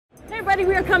everybody,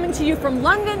 we are coming to you from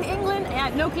London, England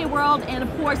at Nokia World, and of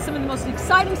course some of the most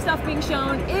exciting stuff being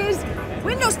shown is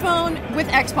Windows Phone with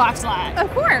Xbox Live.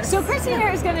 Of course. So Chrissy here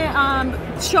is going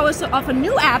to show us off a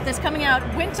new app that's coming out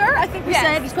winter, I think we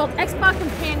said. It's called Xbox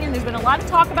Companion. There's been a lot of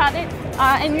talk about it,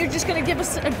 and you're just going to give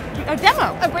us a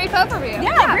demo. A brief overview.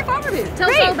 Yeah, a brief overview.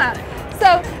 Tell us all about it.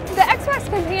 So the Xbox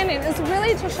Companion is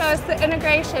really to show us the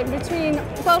integration between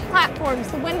both platforms,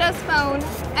 the Windows Phone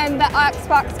and the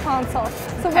Xbox console.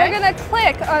 So we're going to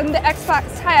click on the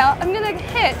Xbox tile. I'm going to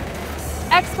hit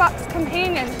Xbox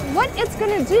Companion. What it's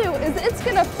going to do is it's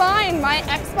going to find my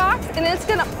Xbox and it's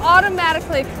going to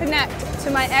automatically connect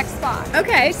to my Xbox.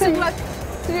 Okay, so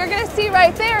you're going to see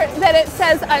right there that it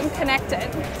says I'm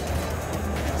connected.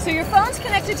 So your phone's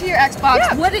connected to your Xbox.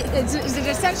 Yeah. What is it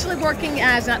essentially working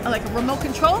as like a remote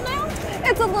control now?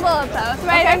 It's a little of both,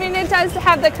 right? Okay. I mean, it does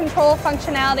have the control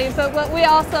functionality, but what we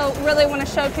also really want to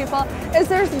show people is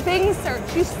there's Bing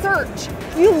search. You search,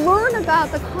 you learn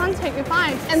about the content you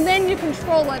find, and then you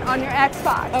control it on your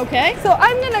Xbox. Okay. So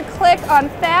I'm going to click on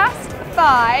Fast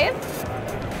 5,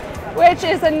 which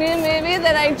is a new movie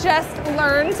that I just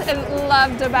learned and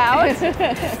loved about.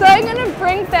 So I'm going to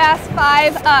bring Fast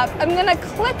 5 up. I'm going to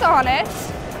click on it.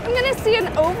 I'm going to see an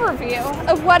overview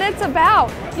of what it's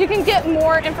about. You can get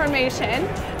more information,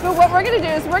 but what we're going to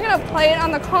do is we're going to play it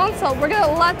on the console. We're going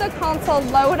to let the console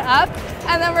load up,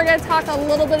 and then we're going to talk a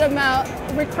little bit about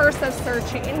recursive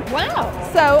searching. Wow.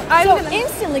 So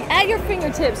instantly at your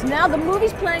fingertips, now the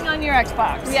movie's playing on your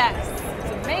Xbox. Yes.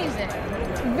 It's amazing.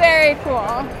 Very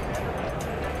cool.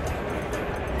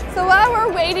 So while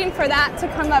we're waiting for that to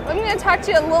come up, I'm going to talk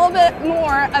to you a little bit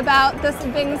more about this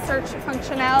Bing search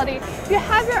functionality. You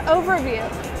have your overview,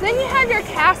 then you have your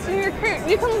cast and your crew.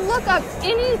 You can look up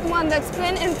anyone that's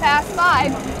been in Fast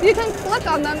 5, you can click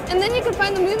on them, and then you can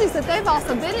find the movies that they've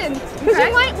also been in, because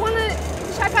you might want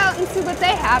to check out and see what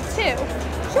they have too.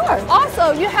 Sure.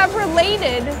 Also, you have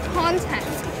related content.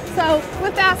 So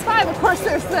with Fast 5, of course,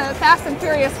 there's the Fast and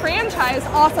Furious franchise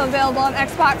also available on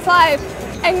Xbox Live.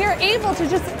 And you're able to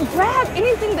just grab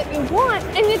anything that you want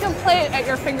and you can play it at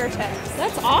your fingertips.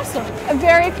 That's awesome.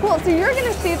 Very cool. So you're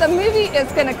going to see the movie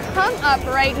is going to come up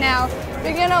right now. But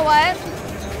you know what?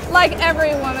 Like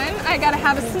every woman, I got to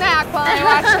have a snack while I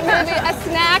watch the movie. A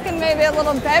snack and maybe a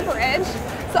little beverage.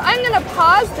 So I'm going to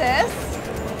pause this.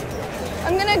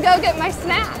 I'm going to go get my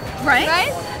snack.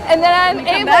 Right. And then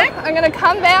I'm going to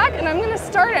come back and I'm going to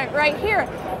start it right here.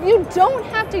 You don't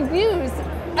have to use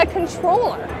a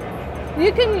controller.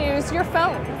 You can use your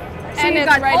phone. So you've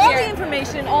got all the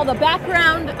information, all the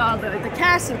background, the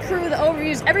cast and crew, the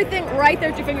overviews, everything right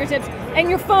there at your fingertips, and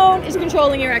your phone is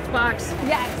controlling your Xbox.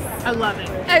 Yes. I love it.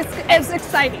 It's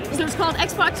exciting. So it's called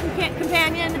Xbox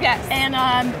Companion. Yes. And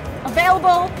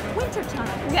available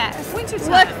wintertime. Yes.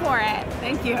 Wintertime. Look for it.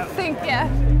 Thank you. Thank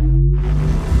you.